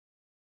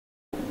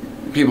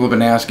People have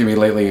been asking me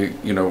lately,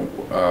 you know,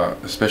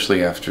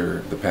 especially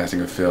after the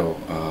passing of Phil,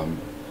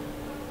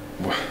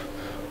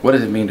 what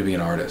does it mean to be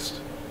an artist?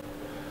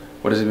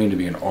 What does it mean to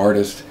be an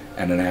artist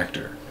and an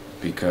actor?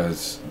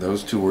 Because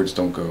those two words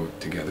don't go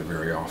together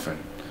very often.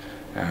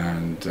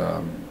 And,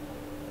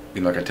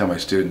 you know, like I tell my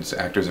students,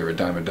 actors are a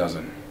dime a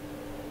dozen.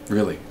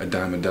 Really, a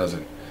dime a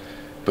dozen.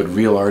 But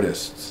real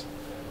artists,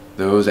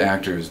 those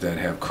actors that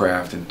have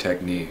craft and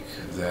technique,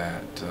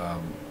 that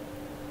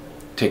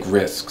take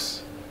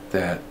risks,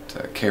 that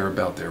care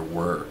about their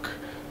work,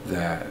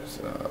 that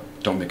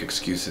don't make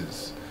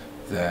excuses,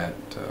 that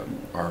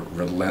are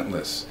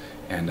relentless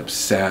and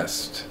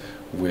obsessed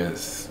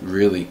with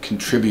really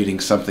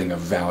contributing something of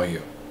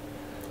value,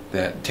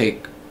 that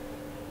take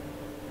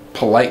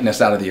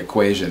politeness out of the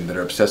equation, that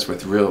are obsessed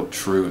with real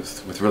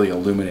truth, with really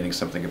illuminating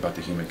something about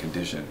the human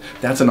condition.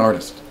 That's an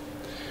artist.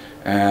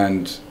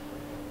 And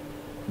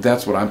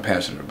that's what I'm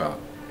passionate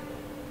about,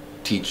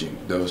 teaching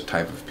those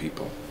type of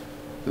people,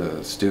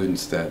 the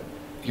students that,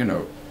 you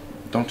know,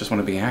 don't just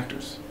want to be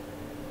actors,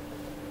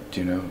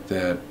 you know,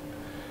 that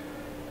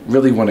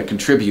really want to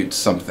contribute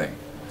something.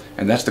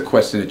 And that's the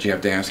question that you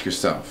have to ask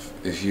yourself.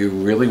 If you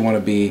really want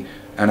to be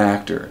an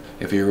actor,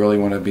 if you really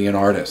want to be an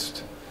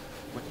artist,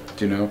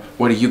 you know,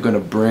 what are you going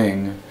to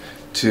bring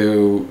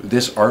to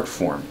this art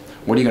form?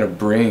 What are you going to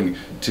bring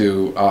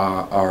to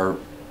our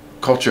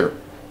culture,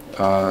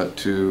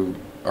 to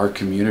our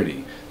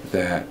community,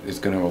 that is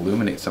going to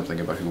illuminate something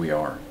about who we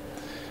are?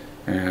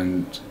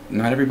 And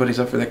not everybody's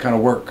up for that kind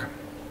of work.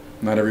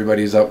 Not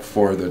everybody's up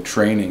for the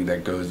training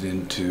that goes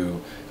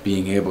into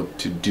being able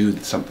to do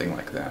something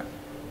like that.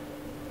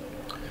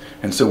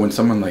 And so when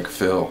someone like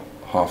Phil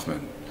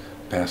Hoffman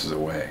passes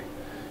away,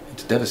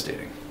 it's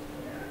devastating.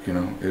 You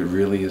know, it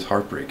really is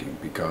heartbreaking,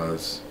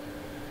 because,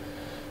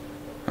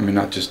 I mean,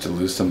 not just to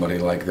lose somebody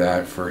like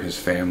that for his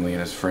family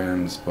and his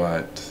friends,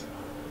 but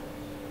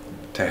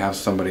to have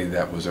somebody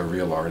that was a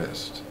real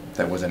artist,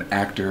 that was an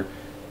actor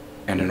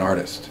and an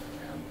artist.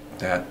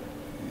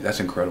 That's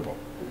incredible.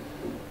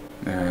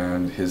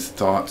 And his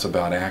thoughts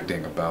about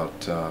acting,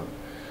 about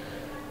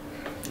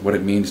what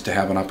it means to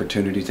have an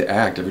opportunity to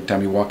act every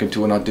time you walk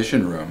into an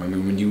audition room. I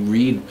mean, when you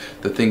read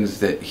the things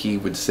that he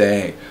would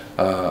say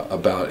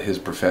about his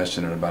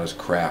profession and about his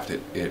craft,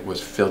 it was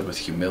filled with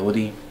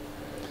humility.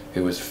 It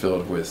was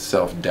filled with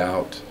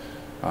self-doubt.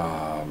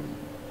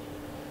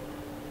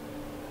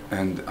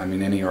 And I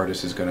mean, any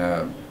artist is going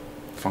to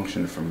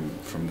function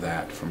from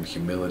that, from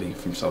humility,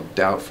 from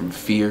self-doubt, from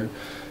fear,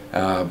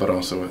 but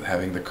also with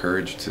having the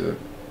courage to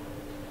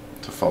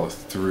follow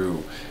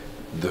through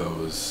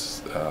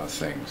those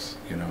things,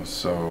 you know.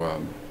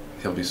 So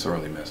he'll be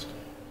sorely missed.